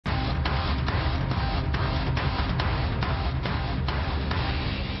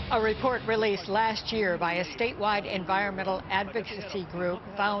A report released last year by a statewide environmental advocacy group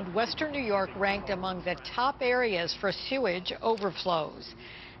found Western New York ranked among the top areas for sewage overflows.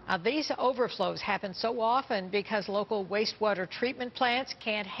 Now, these overflows happen so often because local wastewater treatment plants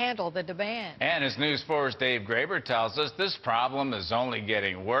can't handle the demand. And as News 4's Dave Greber tells us, this problem is only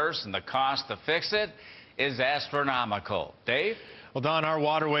getting worse, and the cost to fix it is astronomical. Dave? Well, Don, our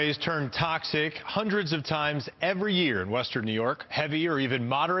waterways turn toxic hundreds of times every year in Western New York. Heavy or even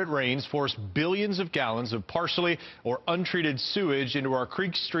moderate rains force billions of gallons of partially or untreated sewage into our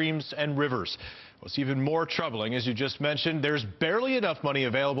creeks, streams, and rivers. What's even more troubling, as you just mentioned, there's barely enough money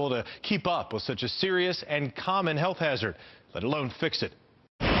available to keep up with such a serious and common health hazard, let alone fix it.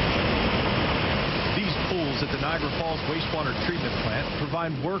 These pools at the Niagara Falls wastewater treatment plant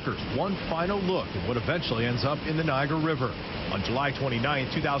provide workers one final look at what eventually ends up in the Niagara River. On July 29,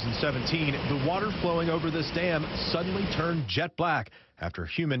 2017, the water flowing over this dam suddenly turned jet black after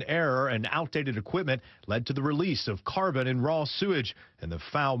human error and outdated equipment led to the release of carbon in raw sewage, and the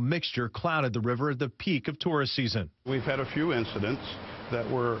foul mixture clouded the river at the peak of tourist season. We've had a few incidents that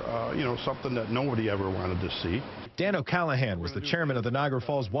were, something that nobody ever wanted to see. Dan O'Callahan was the chairman of the Niagara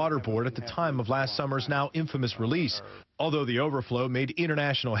Falls Water Board at the time of last summer's now infamous release. Although the overflow made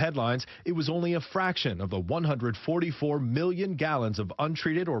international headlines, it was only a fraction of the 144 million gallons of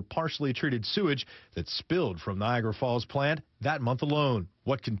untreated or partially treated sewage that spilled from Niagara Falls plant that month alone.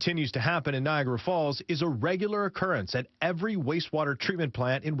 What continues to happen in Niagara Falls is a regular occurrence at every wastewater treatment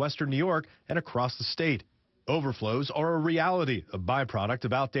plant in Western New York and across the state. Overflows are a reality, a byproduct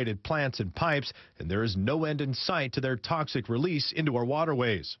of outdated plants and pipes, and there is no end in sight to their toxic release into our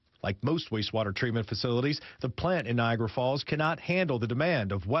waterways. Like most wastewater treatment facilities, the plant in Niagara Falls cannot handle the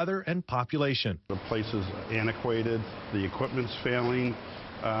demand of weather and population. The place is antiquated, the equipment's failing.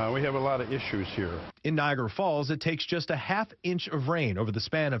 We have a lot of issues here. In Niagara Falls, it takes just a half inch of rain over the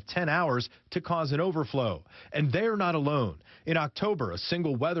span of 10 hours to cause an overflow. And they're not alone. In October, a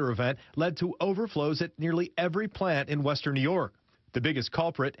single weather event led to overflows at nearly every plant in Western New York. The biggest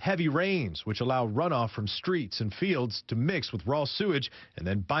culprit, heavy rains, which allow runoff from streets and fields to mix with raw sewage and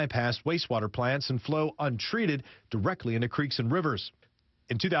then bypass wastewater plants and flow untreated directly into creeks and rivers.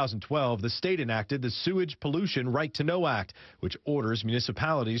 In 2012, the state enacted the Sewage Pollution Right to Know Act, which orders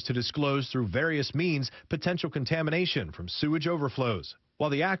municipalities to disclose through various means potential contamination from sewage overflows. While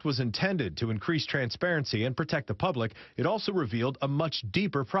the act was intended to increase transparency and protect the public, it also revealed a much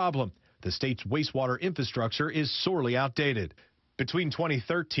deeper problem. The state's wastewater infrastructure is sorely outdated. Between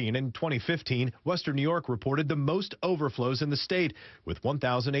 2013 and 2015, Western New York reported the most overflows in the state, with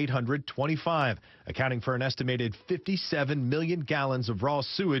 1,825, accounting for an estimated 57 million gallons of raw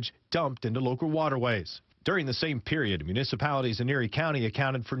sewage dumped into local waterways. During the same period, municipalities in Erie County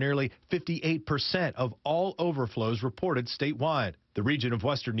accounted for nearly 58% of all overflows reported statewide. The region of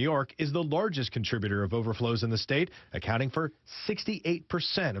Western New York is the largest contributor of overflows in the state, accounting for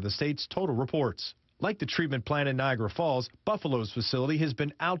 68% of the state's total reports. Like the treatment plant in Niagara Falls, Buffalo's facility has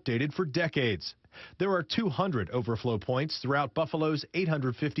been outdated for decades. There are 200 overflow points throughout Buffalo's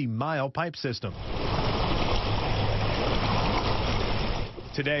 850-mile pipe system.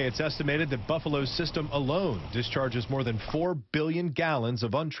 Today, it's estimated that Buffalo's system alone discharges more than 4 billion gallons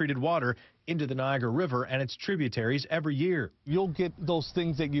of untreated water into the Niagara River and its tributaries every year. You'll get those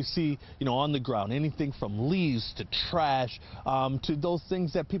things that you see, on the ground, anything from leaves to trash, to those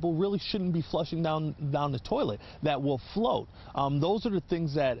things that people really shouldn't be flushing down the toilet that will float. Those are the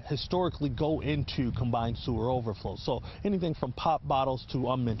things that historically go into combined sewer overflow. So anything from pop bottles to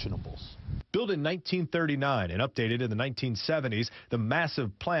unmentionables. Built in 1939 and updated in the 1970s, the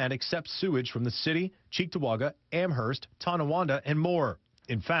massive plant accepts sewage from the city, Cheektowaga, Amherst, Tonawanda, and more.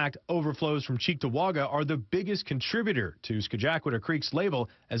 In fact, overflows from Cheektowaga are the biggest contributor to Scajaquada Creek's label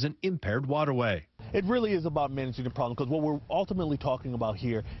as an impaired waterway. It really is about managing the problem, because what we're ultimately talking about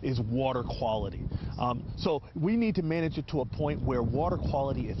here is water quality. So we need to manage it to a point where water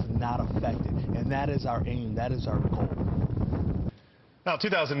quality is not affected, and that is our aim, that is our goal. Now,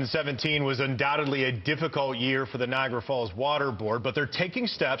 2017 was undoubtedly a difficult year for the Niagara Falls Water Board, but they're taking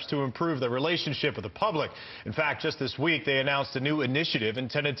steps to improve their relationship with the public. In fact, just this week, they announced a new initiative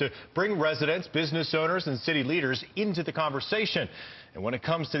intended to bring residents, business owners, and city leaders into the conversation. And when it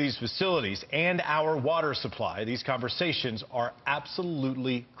comes to these facilities and our water supply, these conversations are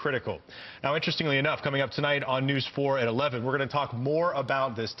absolutely critical. Now, interestingly enough, coming up tonight on News 4 at 11, we're going to talk more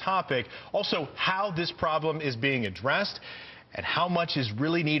about this topic, also how this problem is being addressed, and how much is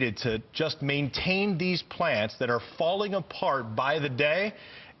really needed to just maintain these plants that are falling apart by the day,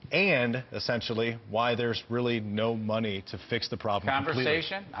 and essentially why there's really no money to fix the problem completely.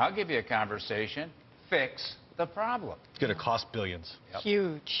 Conversation? I'll give you a conversation. Fix the problem. It's going to cost billions. Yep.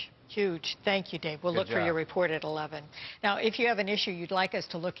 Huge. Huge. Thank you, Dave. We'll look for your report at 11. Now, if you have an issue you'd like us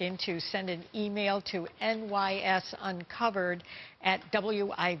to look into, send an email to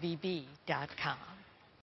nysuncovered@wivb.com.